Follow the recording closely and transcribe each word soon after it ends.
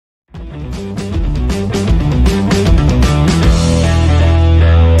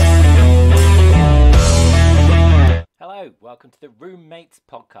the RheumMates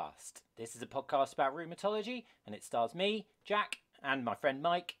podcast. This is a podcast about rheumatology, and it stars me, Jack, and my friend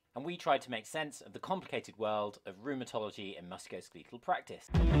Mike, and we try to make sense of the complicated world of rheumatology and musculoskeletal practice.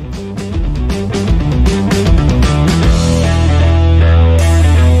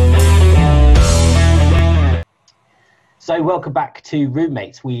 So welcome back to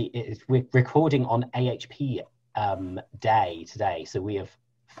RheumMates. We're recording on AHP day today, so we have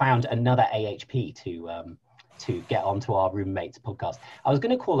found another AHP to get onto our RheumMates podcast. I was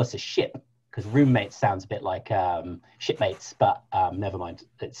going to call us a ship because RheumMates sounds a bit like shipmates, but never mind.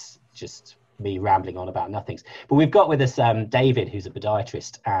 It's just me rambling on about nothings. But we've got with us David, who's a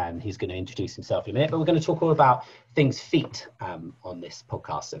podiatrist, and he's going to introduce himself in a minute. But we're going to talk all about things feet on this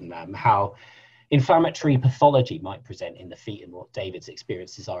podcast and how inflammatory pathology might present in the feet and what David's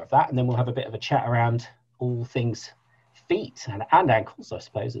experiences are of that. And then we'll have a bit of a chat around all things feet and ankles, I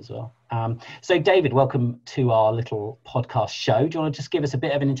suppose, as well. So David, welcome to our little podcast show. Do you want to just give us a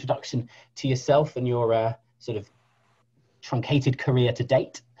bit of an introduction to yourself and your sort of truncated career to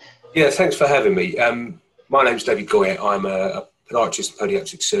date? Yeah, thanks for having me. My name's David Goyette. I'm a podiatrist and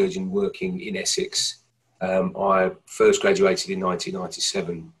podiatric surgeon working in Essex. I first graduated in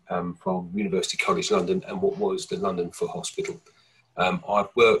 1997 from University College London and what was the London Foot Hospital. I've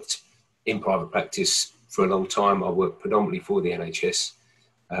worked in private practice for a long time. I worked predominantly for the NHS.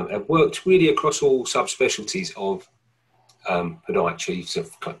 I've worked really across all subspecialties of podiatry, so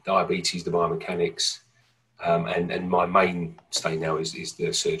diabetes, the biomechanics, and my mainstay now is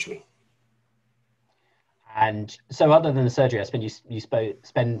the surgery. And so other than the surgery, I spend you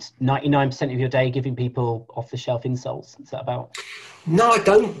spend 99% of your day giving people off-the-shelf insoles. Is that about? No, I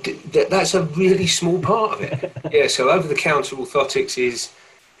don't. That's a really small part of it. Yeah, so over-the-counter orthotics is...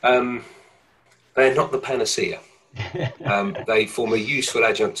 they're not the panacea. They form a useful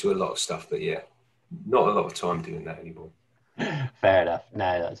adjunct to a lot of stuff, but yeah, not a lot of time doing that anymore. Fair enough.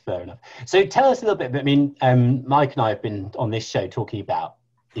 No, that's fair enough. So tell us a little bit. I mean, Mike and I have been on this show talking about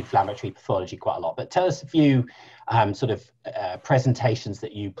inflammatory pathology quite a lot, but tell us a few sort of presentations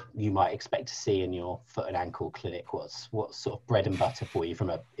that you might expect to see in your foot and ankle clinic. What's sort of bread and butter for you from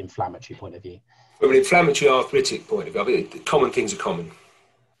an inflammatory point of view? From an inflammatory arthritic point of view, I mean, common things are common.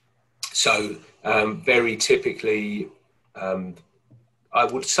 So very typically, I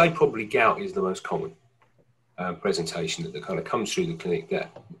would say probably gout is the most common presentation that kind of comes through the clinic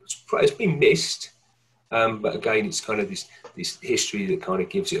that has been missed. But again, it's kind of this history that kind of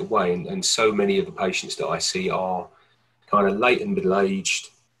gives it away. And so many of the patients that I see are kind of late and middle-aged,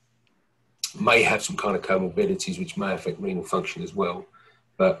 may have some kind of comorbidities which may affect renal function as well.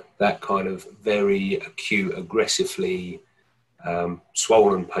 But that kind of very acute, aggressively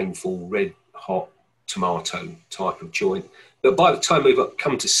swollen, painful, red hot tomato type of joint that by the time they've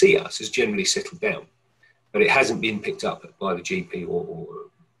come to see us has generally settled down, but it hasn't been picked up by the GP or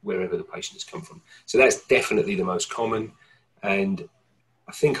wherever the patient has come from. So that's definitely the most common, and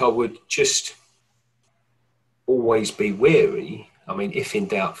I think I would just always be wary. I mean, if in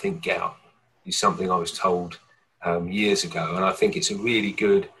doubt, think gout is something I was told years ago, and I think it's a really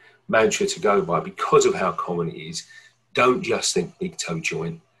good mantra to go by because of how common it is. Don't just think big toe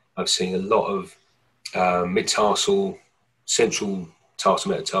joint. I've seen a lot of mid-tarsal, central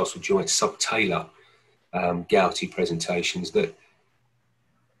tarsal, metatarsal joint, subtalar gouty presentations that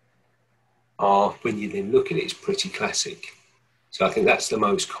are, when you then look at it, it's pretty classic. So I think that's the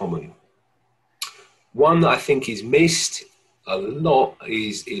most common. One that I think is missed a lot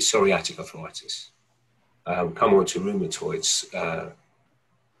is psoriatic arthritis. Come on to rheumatoids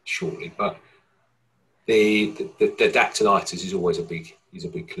shortly, but the dactylitis is always a big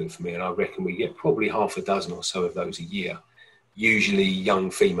clue for me, and I reckon we get probably half a dozen or so of those a year, usually young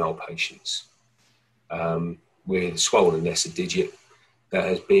female patients with swollen lesser digit that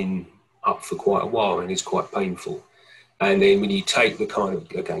has been up for quite a while and is quite painful. And then when you take the kind of,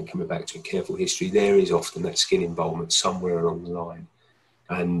 again, coming back to a careful history, there is often that skin involvement somewhere along the line.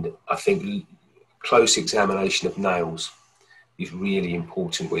 And I think close examination of nails is really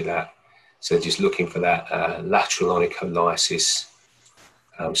important with that. So just looking for that lateral onycholysis,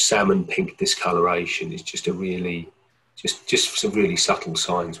 salmon pink discoloration is just a really, just some really subtle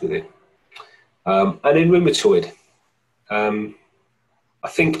signs with it. And in rheumatoid, I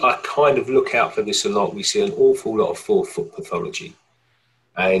think I kind of look out for this a lot. We see an awful lot of forefoot pathology,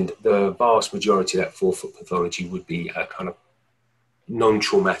 and the vast majority of that forefoot pathology would be a kind of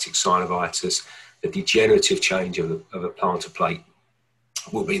non-traumatic synovitis. The degenerative change of a plantar plate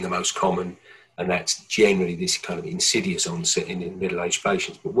will be the most common, and that's generally this kind of insidious onset in middle-aged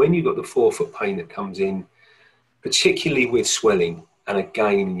patients. But when you've got the forefoot pain that comes in, particularly with swelling, and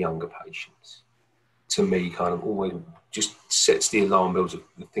again in younger patients, to me, kind of always just sets the alarm bells.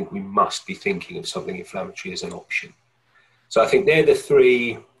 I think we must be thinking of something inflammatory as an option. So I think they're the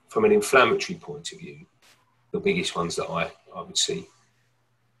three, from an inflammatory point of view, the biggest ones that I would see.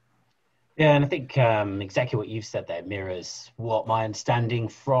 Yeah, and I think exactly what you've said there mirrors what my understanding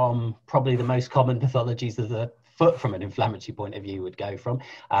from probably the most common pathologies of the foot from an inflammatory point of view would go from.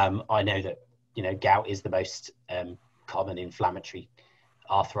 I know that, gout is the most common inflammatory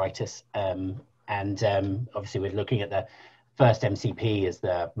arthritis. And obviously we're looking at the first MCP as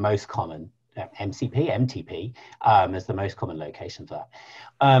the most common, MTP as the most common location for that.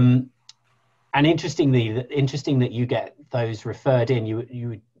 And interesting that you get those referred in.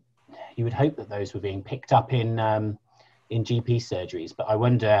 You would hope that those were being picked up in GP surgeries, but I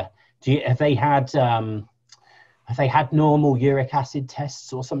wonder, have they had normal uric acid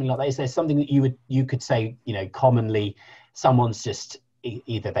tests or something like that? Is there something that you could say, commonly someone's just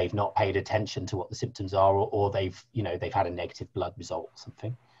either they've not paid attention to what the symptoms are, or they've had a negative blood result or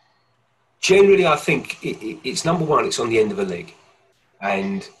something? Generally, I think it's number one, it's on the end of a leg,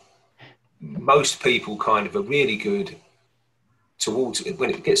 and most people kind of are really good towards it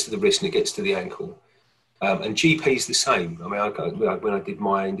when it gets to the wrist and it gets to the ankle. And GP's the same. I mean, when I did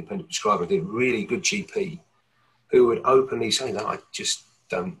my independent prescriber, I did a really good GP who would openly say that I just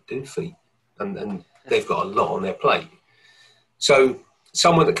don't do feet, and they've got a lot on their plate. So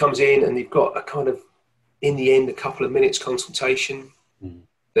someone that comes in and they've got a kind of, in the end, a couple of minutes consultation,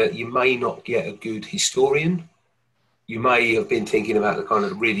 that you may not get a good historian. You may have been thinking about the kind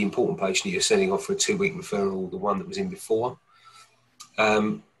of really important patient that you're sending off for a 2-week referral, the one that was in before.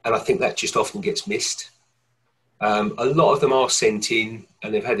 And I think that just often gets missed. A lot of them are sent in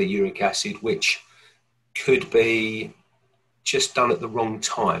and they've had a uric acid, which could be just done at the wrong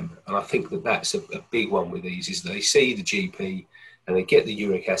time. And I think that that's a big one with these, is they see the GP and they get the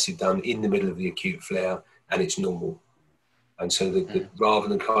uric acid done in the middle of the acute flare and it's normal. And so rather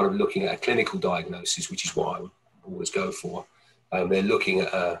than kind of looking at a clinical diagnosis, which is what I would always go for, they're looking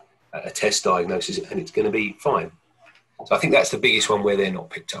at a test diagnosis and it's going to be fine. So I think that's the biggest one where they're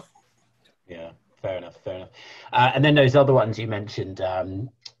not picked up. Yeah, fair enough. And then those other ones you mentioned,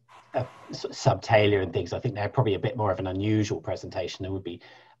 subtalar and things, I think they're probably a bit more of an unusual presentation. I would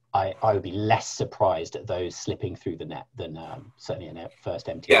be less surprised at those slipping through the net than certainly in a first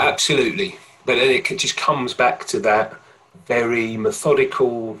MTP. Yeah, absolutely. But then it just comes back to that very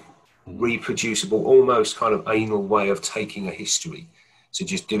methodical, reproducible, almost kind of anal way of taking a history. So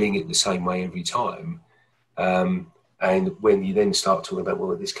just doing it the same way every time. And when you then start talking about,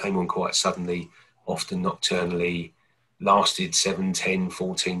 well, this came on quite suddenly, often nocturnally, lasted 7, 10,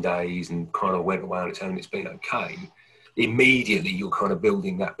 14 days and kind of went away on its own, it's been okay, immediately you're kind of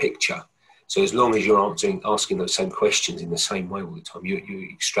building that picture. So as long as you're asking those same questions in the same way all the time, you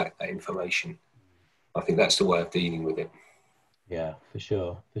extract that information. I think that's the way of dealing with it. Yeah, for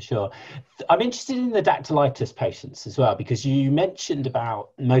sure. I'm interested in the dactylitis patients as well, because you mentioned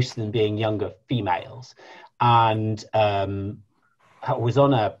about most of them being younger females, and I was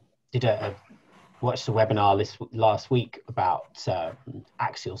watched a webinar last week about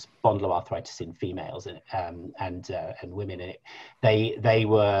axial spondyloarthritis in females and women, and they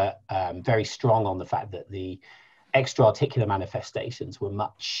were very strong on the fact that the extra-articular manifestations were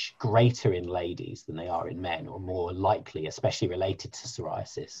much greater in ladies than they are in men, or more likely, especially related to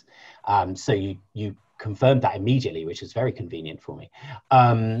psoriasis. So you confirmed that immediately, which was very convenient for me.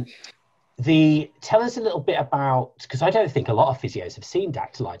 Tell us a little bit about, because I don't think a lot of physios have seen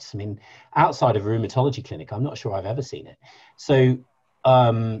dactylitis. I mean, outside of rheumatology clinic, I'm not sure I've ever seen it. So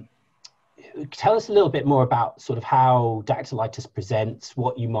tell us a little bit more about sort of how dactylitis presents,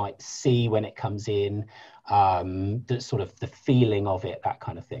 what you might see when it comes in, the sort of the feeling of it, that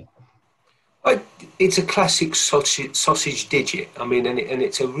kind of thing. It's a classic sausage digit. I mean, and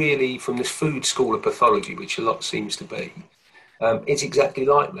it's a really, from this food school of pathology, which a lot seems to be, it's exactly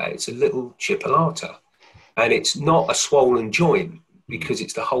like that. It's a little chipolata, and it's not a swollen joint because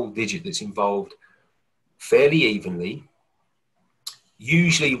it's the whole digit that's involved fairly evenly.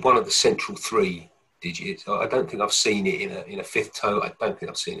 Usually one of the central 3 digits. I don't think I've seen it in a fifth toe. I don't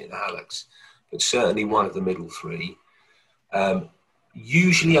think I've seen it in the hallux, but certainly one of the middle 3.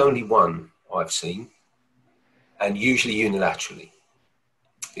 Usually only one I've seen, and usually unilaterally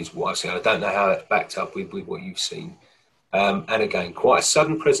is what I've seen. I don't know how that's backed up with what you've seen. And again, quite a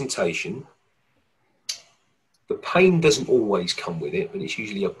sudden presentation. The pain doesn't always come with it, but it's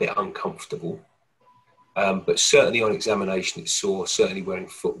usually a bit uncomfortable. But certainly on examination, it's sore, certainly wearing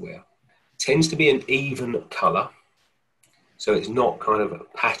footwear. Tends to be an even colour. So it's not kind of a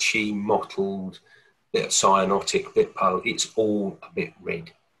patchy, mottled, bit cyanotic, bit pale. It's all a bit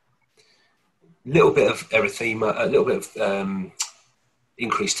red. little bit of erythema, a little bit of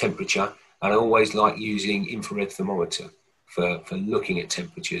increased temperature, and I always like using infrared thermometer for looking at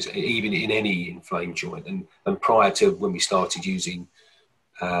temperatures, even in any inflamed joint. And prior to when we started using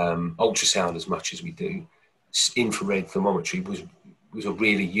ultrasound as much as we do, infrared thermometry was a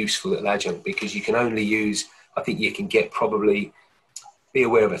really useful little adjunct, because you can only use, I think you can get probably, be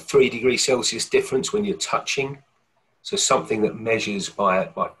aware of a 3°C difference when you're touching. So something that measures by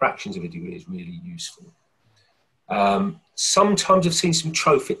fractions of a degree is really useful. Sometimes I've seen some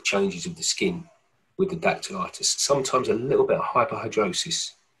trophic changes of the skin with the dactylitis. Sometimes a little bit of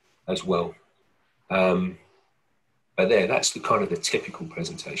hyperhidrosis as well. But that's the kind of the typical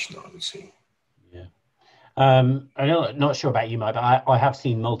presentation that I would see. Yeah. I'm not sure about you, Mike, but I have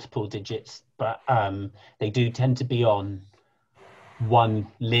seen multiple digits, but they do tend to be on one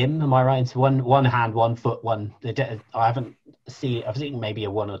limb. Am I right? It's one hand, 1 foot, one. I've seen maybe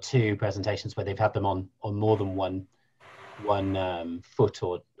a 1 or 2 presentations where they've had them on more than one foot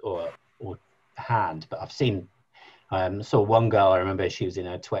or hand. But I've seen saw one girl. I remember she was in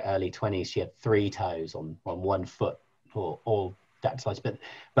her early 20s. She had 3 toes on 1 foot, all dactylitis.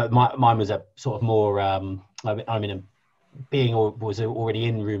 But mine was a sort of more. Was already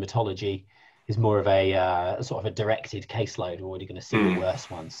in rheumatology. Is more of a sort of a directed caseload. We're already going to see the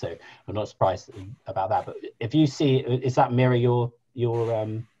worst ones, so I'm not surprised about that. But if you see, is that mirror your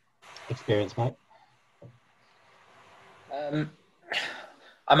experience, Mike?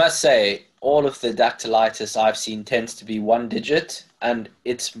 I must say, all of the dactylitis I've seen tends to be 1 digit, and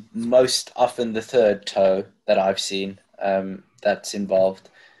it's most often the 3rd toe that I've seen that's involved.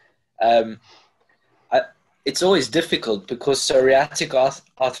 It's always difficult because psoriatic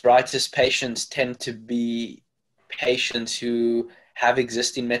arthritis patients tend to be patients who have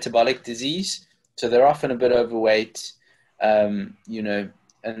existing metabolic disease. So they're often a bit overweight, and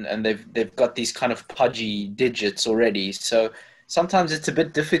they've got these kind of pudgy digits already. So sometimes it's a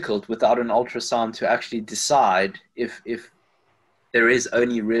bit difficult without an ultrasound to actually decide if there is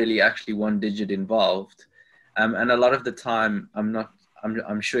only really actually 1 digit involved. And a lot of the time,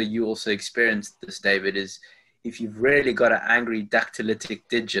 I'm sure you also experienced this, David, is if you've really got an angry dactylitic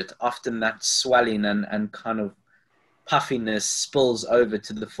digit, often that swelling and kind of puffiness spills over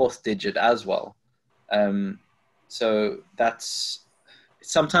to the 4th digit as well. So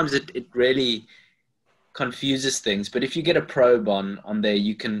sometimes it really confuses things. But if you get a probe on there,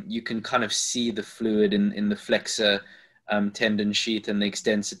 you can kind of see the fluid in the flexor tendon sheath and the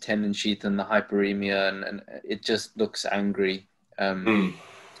extensor tendon sheath and the hyperemia, and it just looks angry.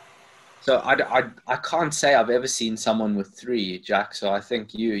 So I can't say I've ever seen someone with 3, Jack. So I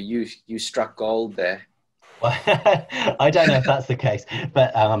think you struck gold there. Well, I don't know if that's the case,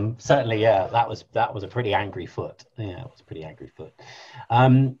 but certainly, yeah, that was a pretty angry foot. Yeah, it was a pretty angry foot.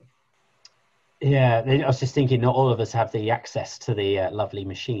 Yeah, I was just thinking, not all of us have the access to the lovely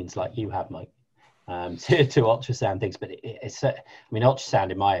machines like you have, Mike, to ultrasound things. But ultrasound,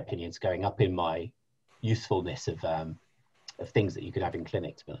 in my opinion, is going up in my usefulness of things that you could have in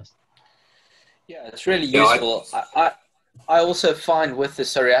clinic, to be honest. Yeah, it's really useful. I also find with the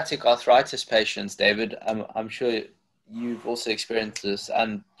psoriatic arthritis patients, David, I'm sure you've also experienced this,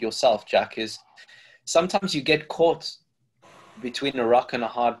 and yourself, Jack, is sometimes you get caught between a rock and a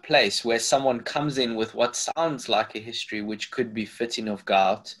hard place where someone comes in with what sounds like a history, which could be fitting of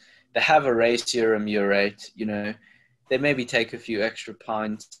gout. They have a raised serum urate, they maybe take a few extra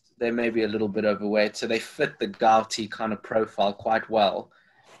pints, they may be a little bit overweight, so they fit the gouty kind of profile quite well.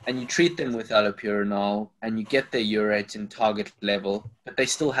 And you treat them with allopurinol and you get their urate in target level, but they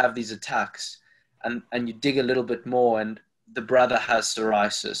still have these attacks. And you dig a little bit more and the brother has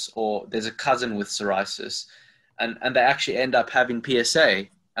psoriasis, or there's a cousin with psoriasis, and they actually end up having PSA.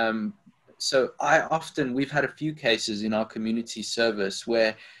 So we've had a few cases in our community service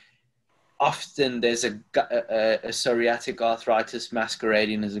where often there's a psoriatic arthritis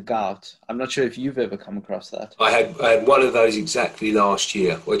masquerading as a gout. I'm not sure if you've ever come across that. I had one of those exactly last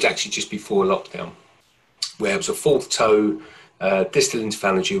year, or it's actually just before lockdown, where it was a 4th toe distal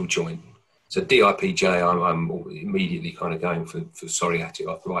interphalangeal joint. So DIPJ, I'm immediately kind of going for psoriatic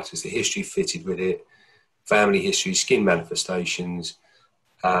arthritis. The history fitted with it, family history, skin manifestations,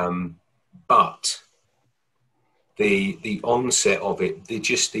 but the onset of it,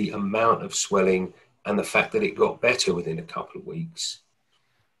 the amount of swelling and the fact that it got better within a couple of weeks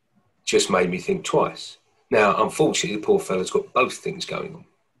just made me think twice. Now, unfortunately, the poor fella's got both things going on.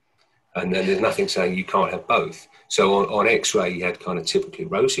 And then there's nothing saying you can't have both. So on X-ray, he had kind of typical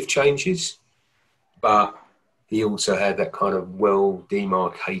erosive changes, but he also had that kind of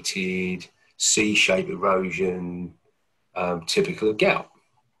well-demarcated C-shaped erosion, typical of gout.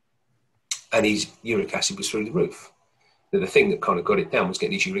 and his uric acid was through the roof. The thing that kind of got it down was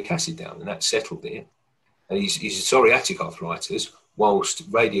getting his uric acid down, and that settled it. And his psoriatic arthritis, whilst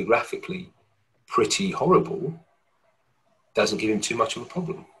radiographically pretty horrible, doesn't give him too much of a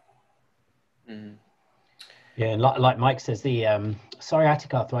problem. Mm. Yeah, and like Mike says, the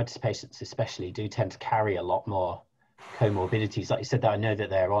psoriatic arthritis patients especially do tend to carry a lot more comorbidities. Like you said, that I know that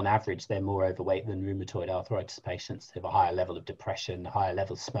they're on average, they're more overweight than rheumatoid arthritis patients. They have a higher level of depression, higher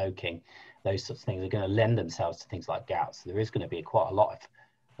level of smoking. Those sorts of things are going to lend themselves to things like gout. So there is going to be quite a lot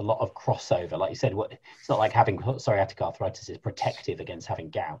of crossover. Like you said, it's not like having psoriatic arthritis is protective against having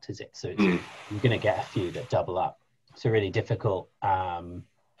gout, is it? So you're going to get a few that double up. It's a really difficult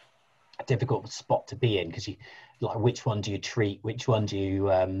spot to be in, because you like, which one do you treat, which one do you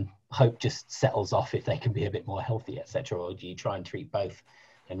hope just settles off if they can be a bit more healthy, etc., or do you try and treat both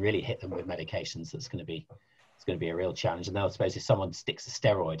and really hit them with medications? It's going to be a real challenge. And then I suppose if someone sticks a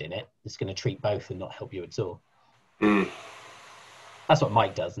steroid in it, it's going to treat both and not help you at all. That's what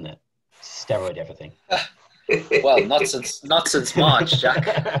Mike does, isn't it? Steroid everything. Well, not since March,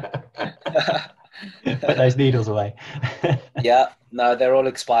 Jack. Put those needles away. Yeah, no, they're all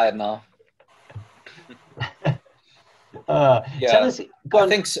expired now. Yeah. I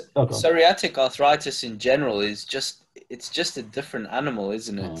think psoriatic arthritis in general is just a different animal,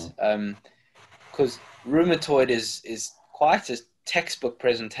 isn't it? Because rheumatoid is quite a textbook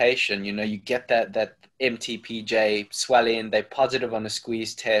presentation. You know, you get that MTPJ swelling, they're positive on a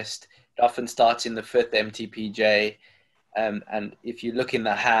squeeze test. It often starts in the 5th MTPJ. And if you look in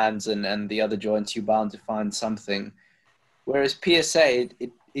the hands and the other joints, you're bound to find something. Whereas PSA,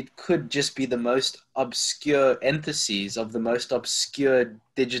 it could just be the most obscure entheses of the most obscure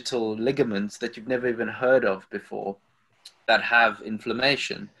digital ligaments that you've never even heard of before that have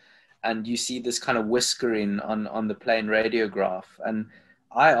inflammation. And you see this kind of whiskering on the plain radiograph. And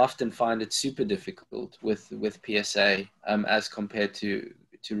I often find it super difficult with PSA as compared to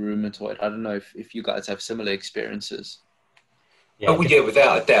rheumatoid. I don't know if you guys have similar experiences. Yeah,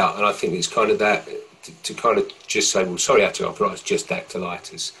 without a doubt. And I think it's kind of that, to kind of just say, well, psoriatic arthritis is just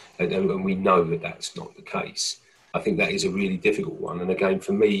dactylitis. And we know that that's not the case. I think that is a really difficult one. And again,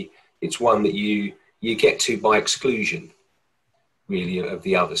 for me, it's one that you get to by exclusion, really, of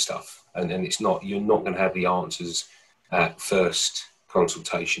the other stuff. And it's not, you're not going to have the answers at first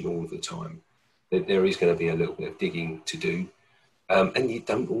consultation all of the time. There is going to be a little bit of digging to do. And you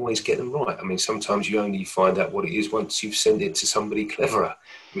don't always get them right. I mean, sometimes you only find out what it is once you've sent it to somebody cleverer,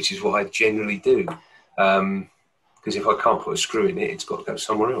 which is what I generally do. Because if I can't put a screw in it, it's got to go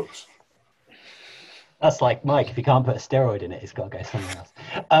somewhere else. That's like Mike. If you can't put a steroid in it, it's got to go somewhere else.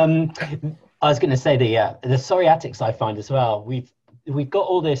 I was going to say the psoriatics I find as well. We've got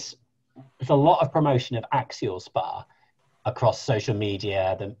all this. There's a lot of promotion of axial spa across social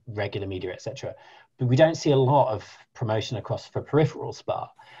media, the regular media, etc. But we don't see a lot of promotion for peripheral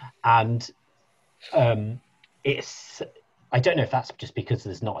spa, and I don't know if that's just because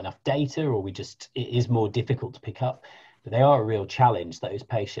there's not enough data, or it is more difficult to pick up. But they are a real challenge, those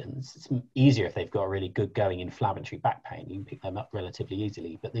patients. It's easier if they've got a really good going inflammatory back pain. You can pick them up relatively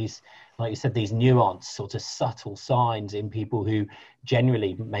easily. But these, like you said, these nuanced sort of subtle signs in people who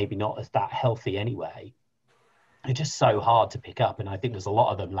generally maybe not as that healthy anyway, are just so hard to pick up. And I think there's a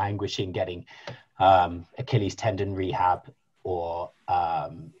lot of them languishing getting Achilles tendon rehab or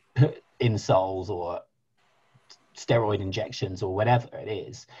insoles or steroid injections or whatever it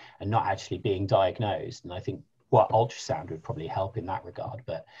is, and not actually being diagnosed. And I think ultrasound would probably help in that regard.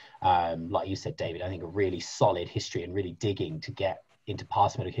 But like you said, David, I think a really solid history and really digging to get into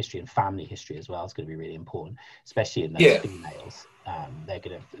past medical history and family history as well is going to be really important, especially in those females.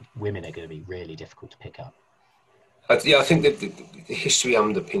 Women are going to be really difficult to pick up. I think that the history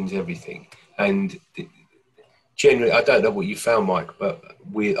underpins everything. And generally, I don't know what you found, Mike, but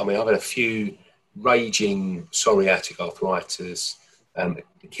I've had a few raging psoriatic arthritis,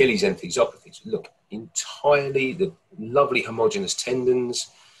 Achilles enthesopathies. Look, entirely the lovely homogeneous tendons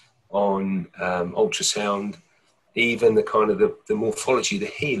on ultrasound, even the kind of the morphology of the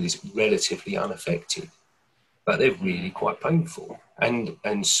heel is relatively unaffected, but they're really quite painful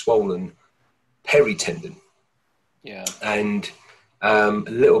and swollen peritendon. Yeah. And a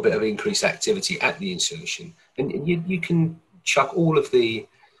little bit of increased activity at the insertion. And you can chuck all of the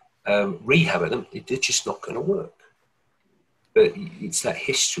rehab at them, they're just not going to work. But it's that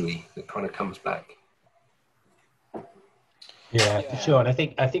history that kind of comes back. Yeah, for sure. And I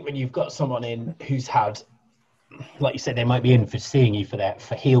think when you've got someone in who's had, like you said, they might be in for seeing you for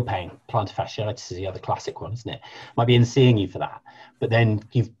heel pain. Plantar fasciitis is the other classic one, isn't it? Might be in seeing you for that. But then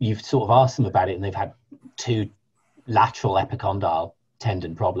you've sort of asked them about it, and they've had 2 lateral epicondyle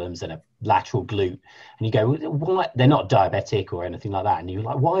tendon problems and a lateral glute, and you go, why? They're not diabetic or anything like that, and you're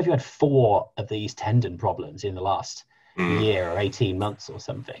like, why have you had 4 of these tendon problems in the last year or 18 months or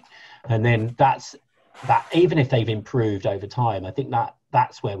something? And then that even if they've improved over time, I think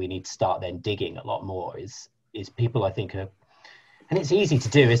that's where we need to start then digging a lot more, is people, I think, are, and it's easy to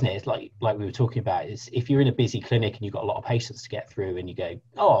do, isn't it? It's like we were talking about, is if you're in a busy clinic and you've got a lot of patients to get through, and you go,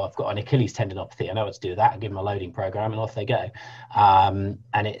 oh, I've got an Achilles tendinopathy, I know what to do with that, and give them a loading program, and off they go.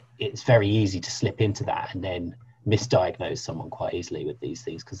 And it's very easy to slip into that and then misdiagnose someone quite easily with these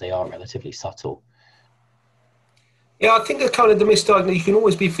things, because they are relatively subtle. Yeah, I think that kind of the misdiagnosis, you can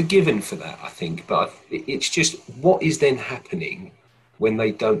always be forgiven for that, I think, but it's just what is then happening when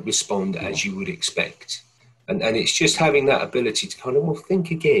they don't respond as you would expect. And it's just having that ability to kind of, well,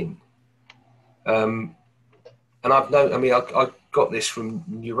 think again. And I got this from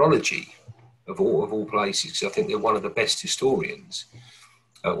neurology of all places, because I think they're one of the best historians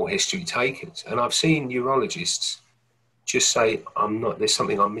or history takers. And I've seen neurologists just say, there's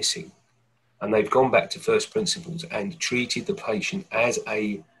something I'm missing. And they've gone back to first principles and treated the patient as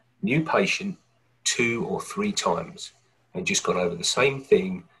a new patient 2 or 3 times, and just gone over the same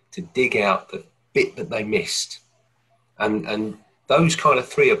thing to dig out the bit that they missed. And those kind of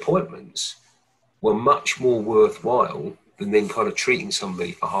 3 appointments were much more worthwhile than then kind of treating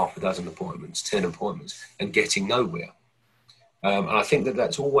somebody for half a dozen appointments, 10 appointments, and getting nowhere. And I think that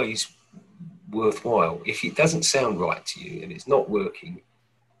that's always worthwhile. If it doesn't sound right to you and it's not working,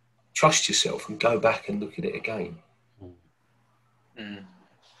 trust yourself and go back and look at it again.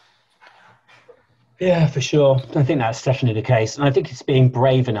 Yeah, for sure. I think that's definitely the case. And I think it's being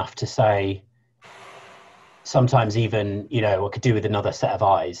brave enough to say, sometimes even, I could do with another set of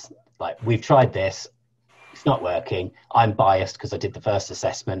eyes. Like, we've tried this, it's not working. I'm biased because I did the first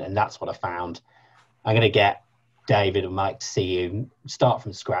assessment and that's what I found. I'm going to get David or Mike to see you, start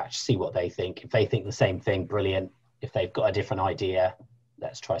from scratch, see what they think. If they think the same thing, brilliant. If they've got a different idea,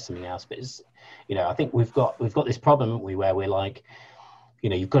 let's try something else. But it's, I think we've got this problem, haven't we, where we're like,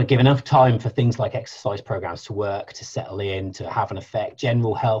 you've got to give enough time for things like exercise programs to work, to settle in, to have an effect.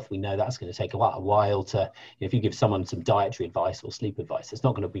 General health, we know that's going to take a while to, if you give someone some dietary advice or sleep advice, it's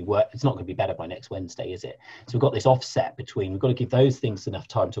not going to be better by next Wednesday, is it? So we've got this offset between, we've got to give those things enough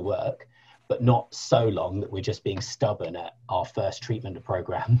time to work, but not so long that we're just being stubborn at our first treatment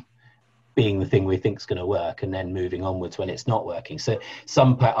program being the thing we think is going to work, and then moving onwards when it's not working. So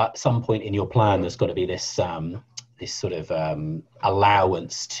at some point in your plan, there's got to be this this sort of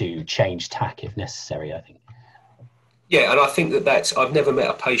allowance to change tack if necessary, I think. Yeah, and I think I've never met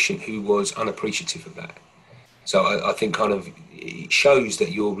a patient who was unappreciative of that. So I think kind of it shows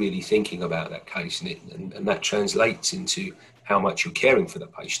that you're really thinking about that case, and that translates into how much you're caring for the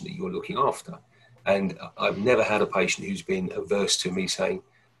patient that you're looking after. And I've never had a patient who's been averse to me saying,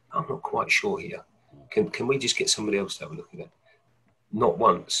 I'm not quite sure here. Can we just get somebody else to have a look at that? Not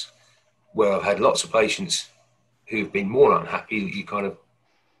once. Where I've had lots of patients who've been more unhappy that you kind of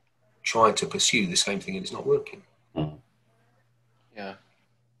trying to pursue the same thing and it's not working. Yeah.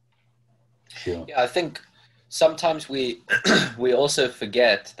 Sure. Yeah, I think sometimes we also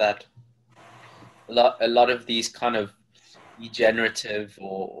forget that a lot of these kind of degenerative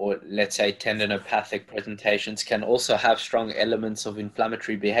or let's say tendinopathic presentations can also have strong elements of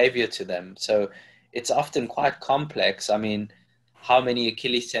inflammatory behavior to them. So it's often quite complex. I mean, how many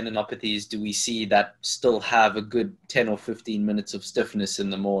Achilles tendinopathies do we see that still have a good 10 or 15 minutes of stiffness in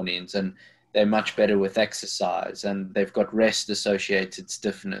the mornings, and they're much better with exercise, and they've got rest associated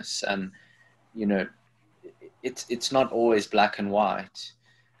stiffness, and it's not always black and white.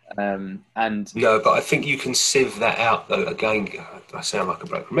 And no, but I think you can sieve that out though. Again, I sound like a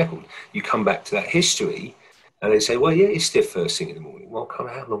broken record. You come back to that history and they say, well, yeah, it's stiff first thing in the morning. Well, kind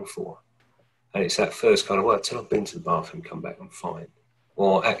of how long for? And it's that first kind of, well, until I've been to the bathroom, come back, I'm fine.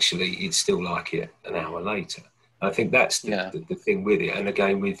 Or actually, it's still like it an hour later. And I think that's the thing with it. And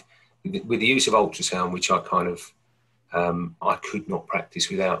again, with the use of ultrasound, which I kind of, I could not practice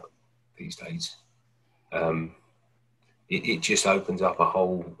without these days. It just opens up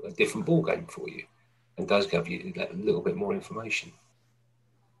a different ball game for you, and does give you that little bit more information.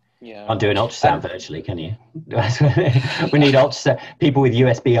 Yeah, can't do an ultrasound virtually, can you? We need people with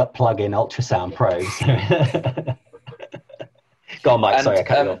USB plug-in ultrasound probes. Go on, Mike. Sorry, I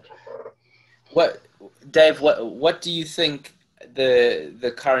cut you off. Dave? What do you think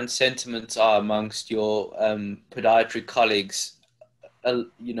the current sentiments are amongst your podiatry colleagues?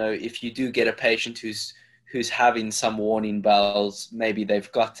 If you do get a patient who's having some warning bells, maybe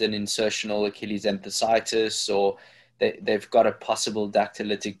they've got an insertional Achilles enthesitis, or they've got a possible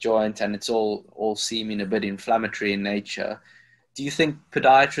dactylitic joint, and it's all seeming a bit inflammatory in nature. do you think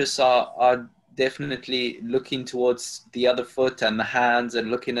podiatrists are definitely looking towards the other foot and the hands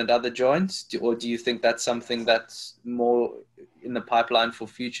and looking at other joints, or do you think that's something that's more in the pipeline for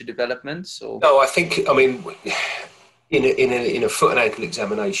future developments? Or no, I think, I mean, in a foot and ankle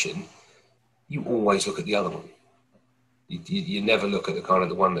examination, you always look at the other one. You never look at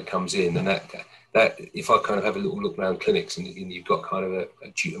the one that comes in, and that if I kind of have a little look around clinics and you've got kind of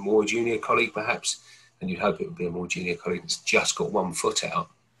a more junior colleague perhaps, and you'd hope it would be a more junior colleague that's just got one foot out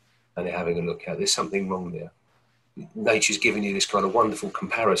and they're having a look at, there's something wrong there. Nature's giving you this kind of wonderful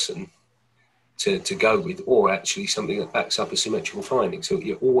comparison to go with, or actually something that backs up a symmetrical finding. So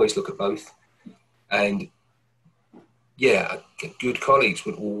you always look at both. And yeah, good colleagues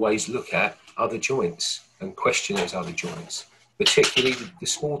would always look at other joints and question those other joints, particularly the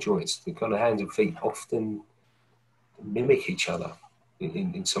small joints. The kind of hands and feet often mimic each other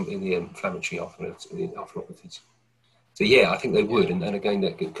in the inflammatory arthropathies. So yeah, I think they would. And again,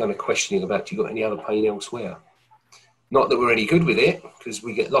 that kind of questioning about, do you got any other pain elsewhere? Not that we're any good with it, because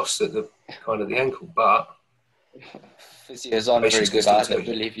we get lost at the kind of the ankle, but physios aren't very good either,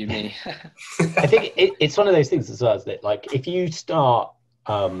 believe you me. I think it's one of those things as well, is that like if you start,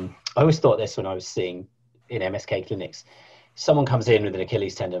 I always thought this when I was seeing in MSK clinics, someone comes in with an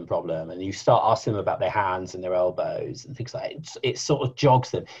Achilles tendon problem and you start asking them about their hands and their elbows and things like that, it sort of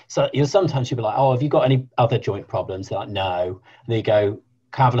jogs them. So sometimes you'll be like, oh, have you got any other joint problems? They're like, no. And they go,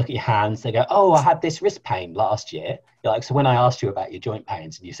 can I have a look at your hands? They go, oh, I had this wrist pain last year. You're like, so when I asked you about your joint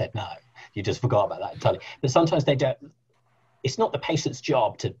pains and you said no, you just forgot about that entirely. But sometimes they don't. It's not the patient's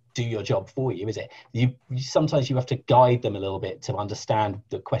job to do your job for you, is it? Sometimes you have to guide them a little bit to understand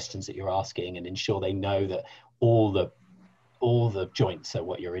the questions that you're asking and ensure they know that all the joints are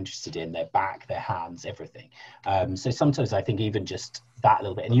what you're interested in, their back, their hands, everything. So sometimes I think even just that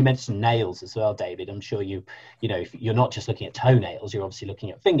little bit, and you mentioned nails as well, David. I'm sure you know, if you're not just looking at toenails, you're obviously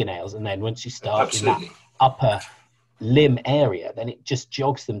looking at fingernails. And then once you start in that upper limb area, then it just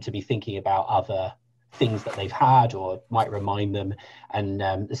jogs them to be thinking about other things that they've had or might remind them. And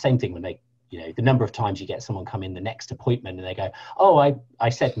the same thing when they, you know, the number of times you get someone come in the next appointment and they go, oh, I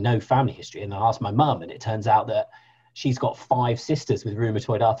said no family history, and I asked my mum, and it turns out that she's got 5 sisters with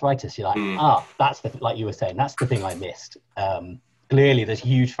rheumatoid arthritis. You're like, that's like you were saying, that's the thing I missed. Clearly there's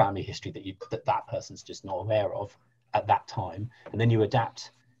huge family history that person's just not aware of at that time. And then you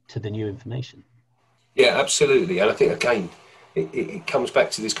adapt to the new information. Yeah, absolutely. And I think, again, it comes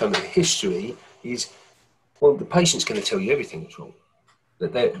back to this kind of history is, well, the patient's going to tell you everything that's wrong.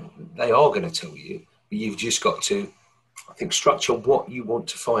 That they are going to tell you, but you've just got to, I think, structure what you want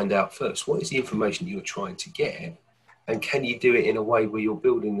to find out first. What is the information you're trying to get? And can you do it in a way where you're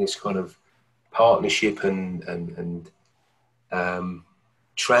building this kind of partnership and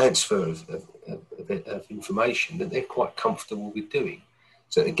transfer of information that they're quite comfortable with doing?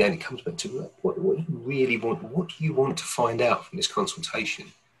 So again, it comes back to what you really want. What do you want to find out from this consultation?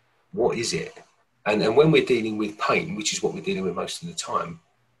 What is it? And when we're dealing with pain, which is what we're dealing with most of the time,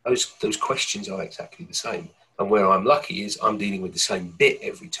 those questions are exactly the same. And where I'm lucky is I'm dealing with the same bit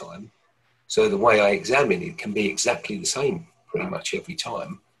every time. So the way I examine it can be exactly the same pretty much every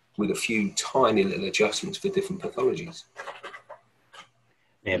time, with a few tiny little adjustments for different pathologies.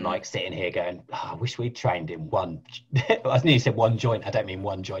 Me and Mike sitting here going, I wish we'd trained in one. I knew you said one joint. I don't mean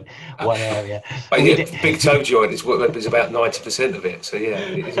one joint, one area. Big toe joint is there's about 90% of it. So yeah,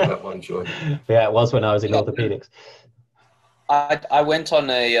 it is about one joint. Yeah, it was when I was in orthopedics. I went on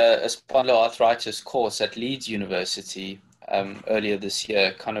a spondyloarthritis course at Leeds University earlier this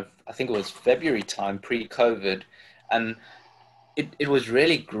year, kind of, I think it was February time, pre-COVID. And it was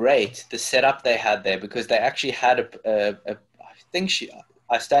really great, the setup they had there, because they actually had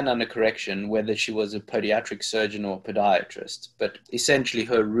I stand under correction whether she was a podiatric surgeon or podiatrist, but essentially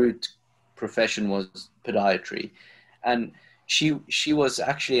her root profession was podiatry. And she was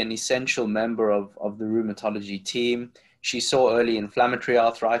actually an essential member of the rheumatology team. She saw early inflammatory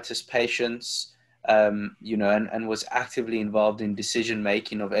arthritis patients, you know, and was actively involved in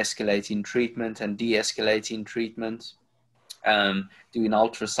decision-making of escalating treatment and de-escalating treatment, doing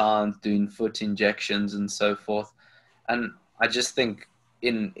ultrasound, doing foot injections and so forth. And I just think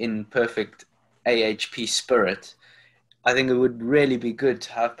in perfect AHP spirit, I think it would really be good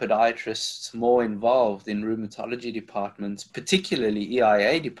to have podiatrists more involved in rheumatology departments, particularly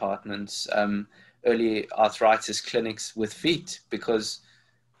EIA departments, early arthritis clinics with feet, because,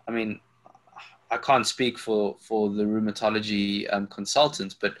 I mean, I can't speak for the rheumatology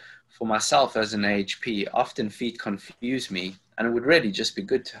consultants, but for myself as an AHP, often feet confuse me, and it would really just be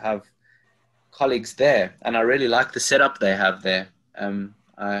good to have colleagues there. And I really like the setup they have there.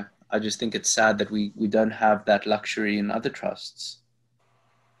 I just think it's sad that we don't have that luxury in other trusts.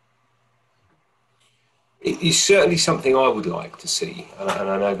 It is certainly something I would like to see, and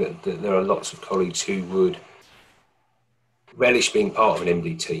I know that there are lots of colleagues who would relish being part of an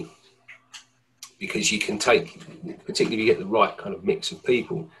MDT, because you can take, particularly if you get the right kind of mix of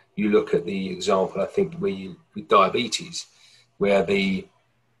people. You look at the example, I think, with diabetes, where the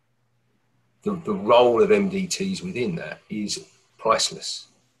role of MDTs within that is priceless,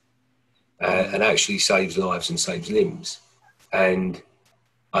 and actually saves lives and saves limbs. And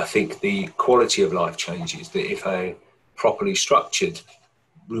I think the quality of life changes that if a properly structured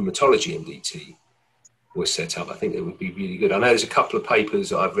rheumatology MDT was set up. I think it would be really good. I know there's a couple of papers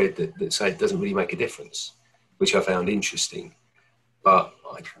that I've read that say it doesn't really make a difference, which I found interesting, but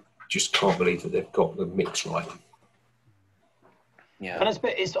I just can't believe that they've got the mix right. Yeah, and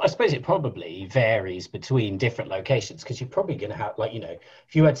I suppose it probably varies between different locations, because you're probably going to have, like, you know,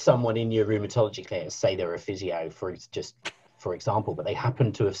 if you had someone in your rheumatology clinic, say they're a physio, for example, but they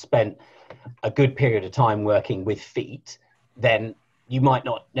happen to have spent a good period of time working with feet, then you might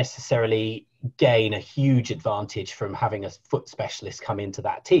not necessarily gain a huge advantage from having a foot specialist come into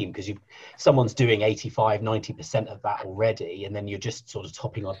that team, because someone's doing 85-90% of that already, and then you're just sort of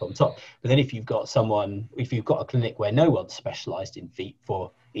topping up on top. But then if you've got a clinic where no one's specialized in feet for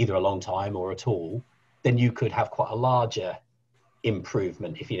either a long time or at all, then you could have quite a larger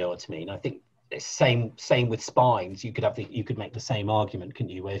improvement, if you know what I mean. I think same with spines. You could make the same argument, couldn't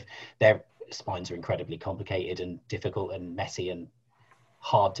you, with their spines are incredibly complicated and difficult and messy and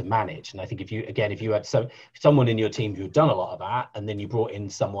hard to manage. And I think if you had someone in your team who had done a lot of that, and then you brought in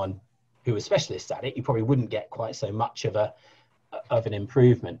someone who was specialist at it, you probably wouldn't get quite so much of an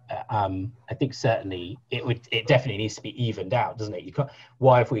improvement. I think certainly it definitely needs to be evened out, doesn't it?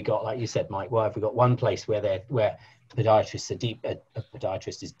 Why have we got, like you said, Mike, why have we got one place where a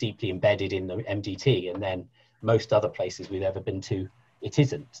podiatrist is deeply embedded in the MDT, and then most other places we've ever been to, it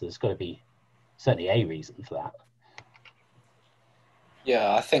isn't? So there's got to be certainly a reason for that.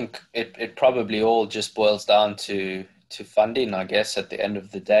 Yeah, I think it probably all just boils down to funding, I guess, at the end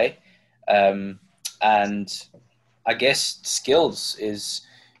of the day. And I guess skills is,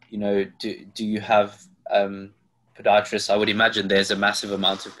 you know, do you have podiatrists? I would imagine there's a massive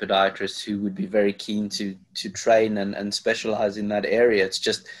amount of podiatrists who would be very keen to train and specialize in that area. It's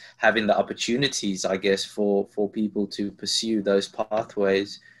just having the opportunities, I guess, for people to pursue those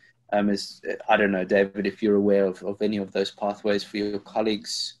pathways. I don't know, David, if you're aware of any of those pathways for your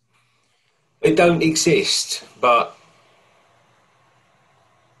colleagues. They don't exist, but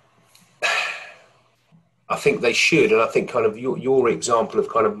I think they should. And I think kind of your example of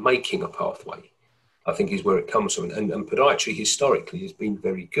kind of making a pathway, I think, is where it comes from. And podiatry historically has been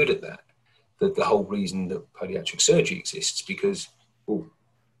very good at that. The whole reason that podiatric surgery exists, because, well,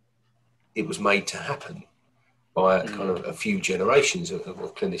 it was made to happen by kind of a few generations of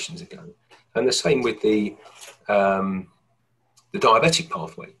clinicians ago. And the same with the diabetic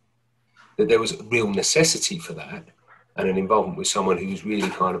pathway, that there was a real necessity for that, and an involvement with someone who was really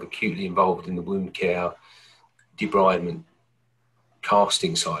kind of acutely involved in the wound care, debridement,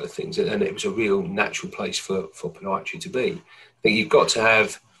 casting side of things. And it was a real natural place for podiatry to be. I think you've got to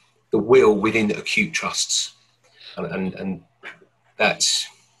have the will within acute trusts. And that's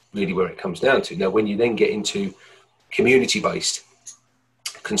really where it comes down to. Now, when you then get into community-based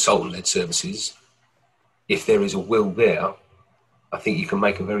consultant-led services, if there is a will there, I think you can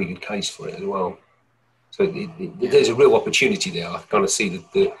make a very good case for it as well. So there's a real opportunity there. I kind of see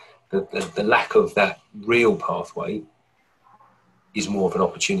that the lack of that real pathway is more of an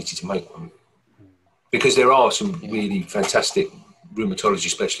opportunity to make one. Because there are some really fantastic rheumatology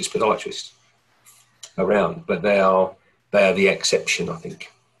specialist podiatrists around, but they are the exception, I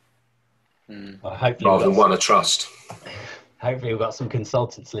think. Well, rather than one I trust. Hopefully we've got some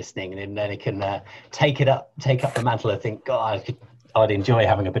consultants listening, and then they can take up the mantle and think, God, I'd enjoy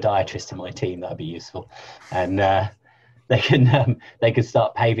having a podiatrist in my team. That'd be useful. And they can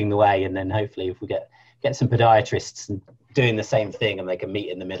start paving the way, and then hopefully if we get some podiatrists doing the same thing, and they can meet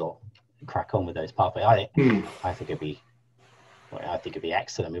in the middle and crack on with those pathways. I think it'd be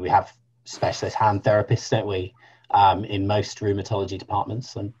excellent. I mean, we have specialist hand therapists, don't we, in most rheumatology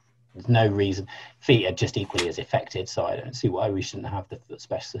departments, and there's no reason. Feet are just equally as affected, so I don't see why we shouldn't have the foot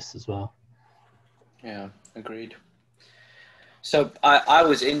specialists as well. Yeah, agreed. So I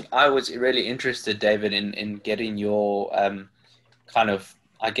was really interested, David, in getting your kind of,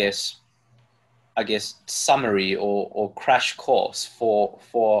 I guess summary or crash course for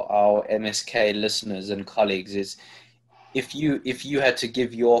our MSK listeners and colleagues. Is if you had to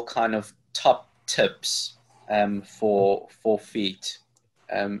give your kind of top tips for feet,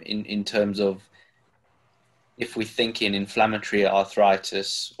 in terms of if we think in inflammatory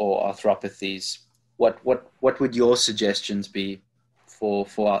arthritis or arthropathies, what would your suggestions be for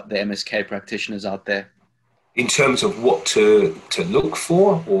the MSK practitioners out there? In terms of what to look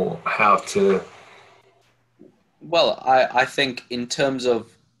for, or how to? Well, I think in terms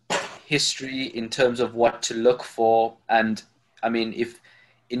of history, in terms of what to look for, and I mean, if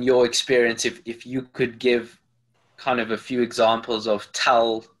in your experience, if you could give kind of a few examples of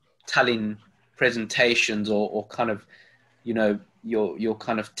telling presentations or kind of, you know, your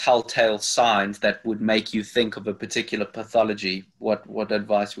kind of telltale signs that would make you think of a particular pathology, what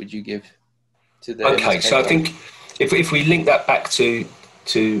advice would you give to the Okay, MSK so I think if we link that back to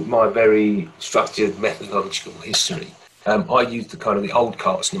my very structured methodological history, I used the kind of the old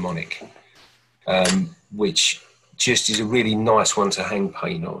Cart's mnemonic, which just is a really nice one to hang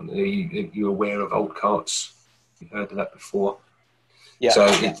pain on. Are you aware of old Cart's? You've heard of that before? Yeah. So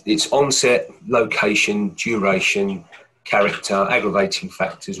it's onset, location, duration, character, aggravating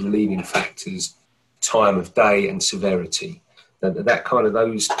factors, relieving factors, time of day, and severity. That kind of,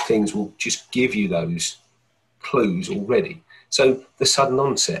 those things will just give you those clues already. So the sudden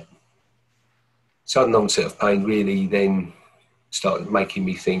onset of pain really then started making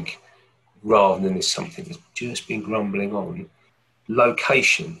me think, rather than this something that's just been grumbling on,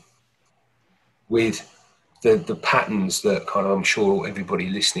 location with the patterns that kind of I'm sure everybody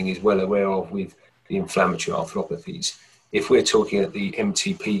listening is well aware of with the inflammatory arthropathies. If we're talking at the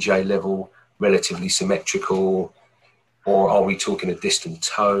MTPJ level, relatively symmetrical, or are we talking a distal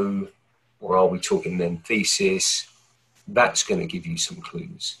toe, or are we talking enthesis? That's going to give you some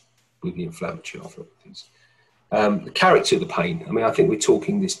clues with the inflammatory arthropathies. The character of the pain, I mean, I think we're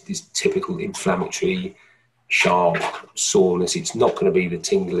talking this typical inflammatory, sharp soreness. It's not going to be the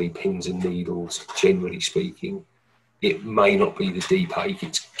tingly pins and needles, generally speaking. It may not be the deep ache.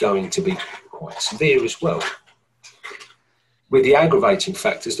 It's going to be quite severe as well. With the aggravating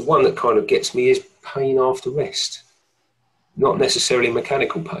factors, the one that kind of gets me is pain after rest. Not necessarily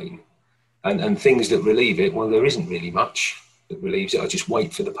mechanical pain. And things that relieve it, well, there isn't really much that relieves it. I just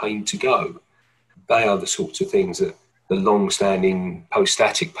wait for the pain to go. They are the sorts of things that the long-standing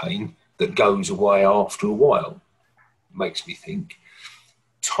post-static pain that goes away after a while makes me think.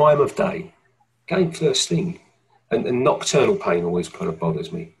 Time of day, again, first thing. And nocturnal pain always kind of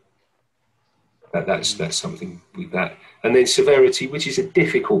bothers me. That's something with that. And then severity, which is a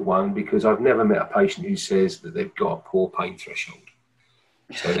difficult one because I've never met a patient who says that they've got a poor pain threshold.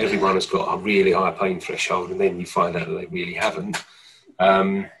 So everyone has got a really high pain threshold, and then you find out that they really haven't.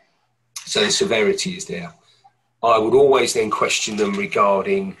 So the severity is there. I would always then question them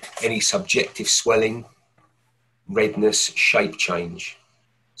regarding any subjective swelling, redness, shape change.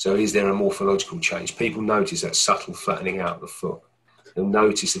 So is there a morphological change? People notice that subtle flattening out of the foot. They'll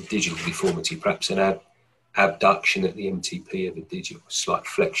notice a digital deformity, perhaps an abduction at the MTP of a digit, slight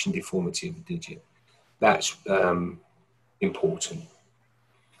flexion deformity of a digit. That's important.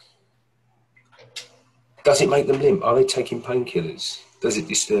 Does it make them limp? Are they taking painkillers? Does it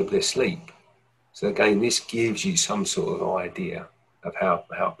disturb their sleep? So again, this gives you some sort of idea of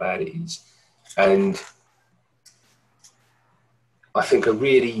how bad it is. And I think a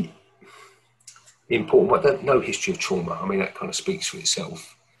really important one, no history of trauma. I mean, that kind of speaks for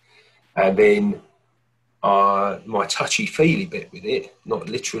itself. And then my touchy-feely bit with it, not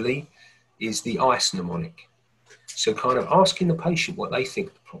literally, is the ice mnemonic. So kind of asking the patient what they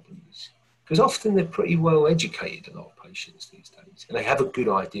think the problem is. Because often they're pretty well educated, a lot of patients these days, and they have a good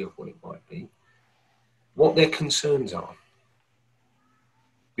idea of what it might be, what their concerns are.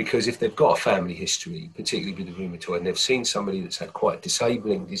 Because if they've got a family history, particularly with the rheumatoid, and they've seen somebody that's had quite a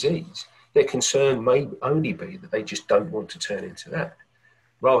disabling disease, their concern may only be that they just don't want to turn into that.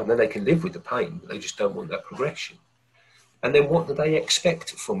 Rather than they can live with the pain, but they just don't want that progression. And then what do they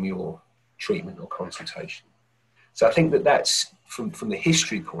expect from your treatment or consultation? So I think that's, from the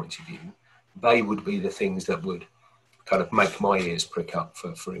history point of view, they would be the things that would kind of make my ears prick up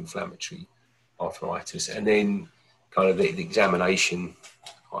for inflammatory arthritis. And then kind of the examination,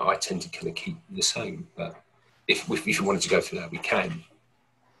 I tend to kind of keep the same. But if you wanted to go through that, we can.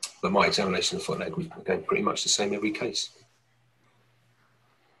 But my examination of the foot and ankle is again pretty much the same every case.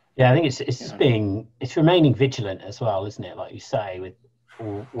 Yeah, I think it's remaining vigilant as well, isn't it? Like you say, with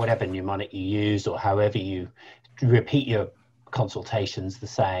whatever mnemonic you use or however you repeat your consultations the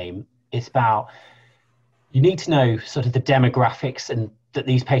same. It's about, you need to know sort of the demographics, and that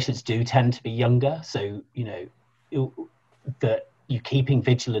these patients do tend to be younger. So, you know, that you're keeping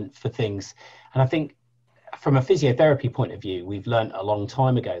vigilant for things. And I think from a physiotherapy point of view, we've learned a long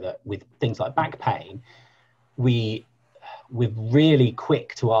time ago that with things like back pain, we we're really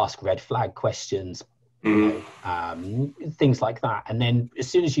quick to ask red flag questions, things like that. And then as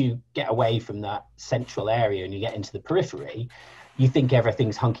soon as you get away from that central area and you get into the periphery, you think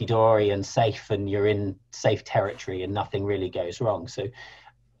everything's hunky-dory and safe and you're in safe territory and nothing really goes wrong. So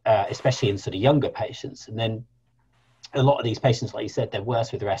especially in sort of younger patients. And then a lot of these patients, like you said, they're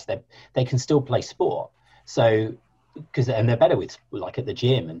worse with rest. They can still play sport. So and they're better with, like, at the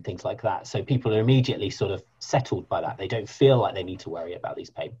gym and things like that. So people are immediately sort of settled by that. They don't feel like they need to worry about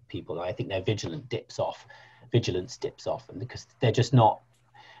these people. And I think their vigilance dips off, and because they're just not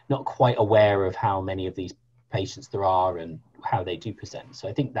quite aware of how many of these patients there are and how they do present. So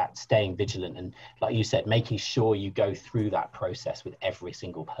I think that staying vigilant and, like you said, making sure you go through that process with every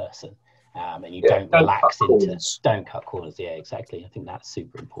single person, and you don't relax don't cut corners. Yeah, exactly. I think that's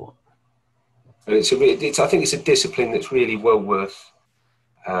super important. And I think it's a discipline that's really well worth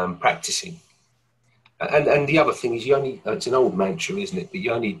practicing. And the other thing is, it's an old mantra, isn't it? But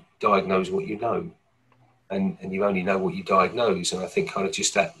you only diagnose what you know, and you only know what you diagnose. And I think kind of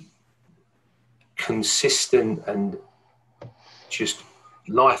just that consistent and just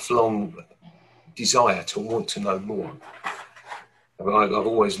lifelong desire to want to know more. I've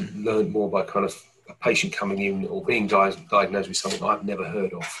always learned more by kind of a patient coming in or being diagnosed with something I've never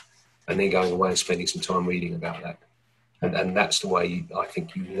heard of, and then going away and spending some time reading about that. And that's the way I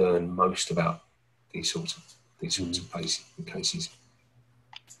think you learn most about these sorts of cases.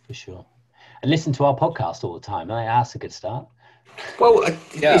 For sure. And listen to our podcast all the time. That's a good start. Well,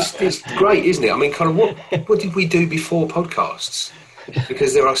 it's great, isn't it? I mean, kind of what did we do before podcasts?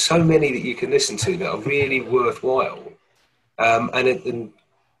 Because there are so many that you can listen to that are really worthwhile. And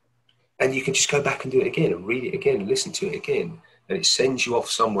you can just go back and do it again and read it again and listen to it again. And it sends you off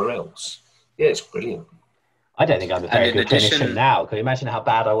somewhere else. Yeah, it's brilliant. I don't think I'm a very good clinician now. Can you imagine how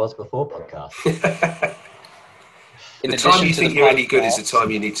bad I was before podcast? The time you think you're any good is the time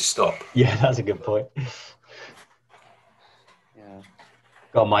you need to stop. Yeah, that's a good point. Yeah.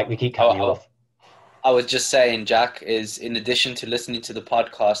 Go on, Mike, we keep cutting you off. I was just saying, Jack, is in addition to listening to the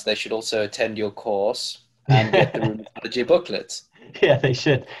podcast, they should also attend your course and get the rheumatology booklets. Yeah, they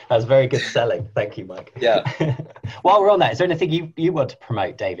should. That's very good selling. Thank you, Mike. Yeah. While we're on that, is there anything you want to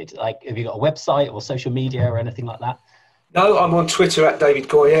promote, David? Like, have you got a website or social media or anything like that? No, I'm on Twitter at David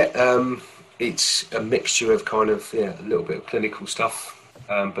Goyette. It's a mixture of kind of, a little bit of clinical stuff,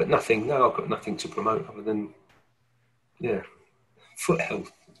 but nothing. No, I've got nothing to promote other than, foot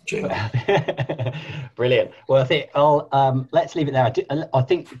health. Brilliant. Well, I think let's leave it there. I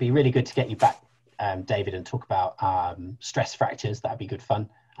think it'd be really good to get you back, David, and talk about stress fractures. That'd be good fun.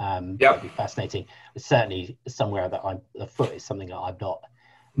 That'd be fascinating. It's certainly somewhere that the foot is something that I'm not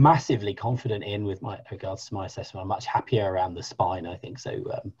massively confident in with regards to my assessment. I'm much happier around the spine, I think. So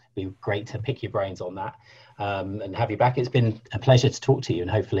it'd be great to pick your brains on that and have you back. It's been a pleasure to talk to you,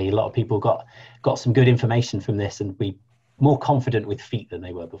 and hopefully a lot of people got some good information from this and be more confident with feet than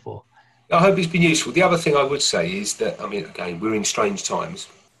they were before. I hope it's been useful. The other thing I would say is that, I mean, again, we're in strange times,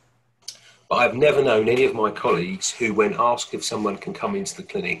 but I've never known any of my colleagues who, when asked if someone can come into the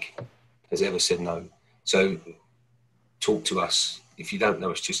clinic, has ever said no. So talk to us. If you don't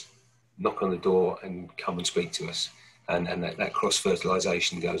know us, just knock on the door and come and speak to us. And that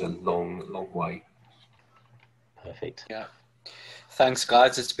cross-fertilisation goes a long, long way. Perfect. Yeah. Thanks,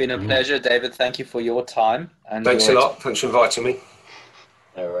 guys. It's been a pleasure. David, thank you for your time. And thanks a lot. Thanks for inviting me.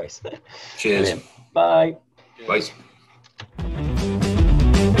 No worries. Cheers. Brilliant. Bye. Bye.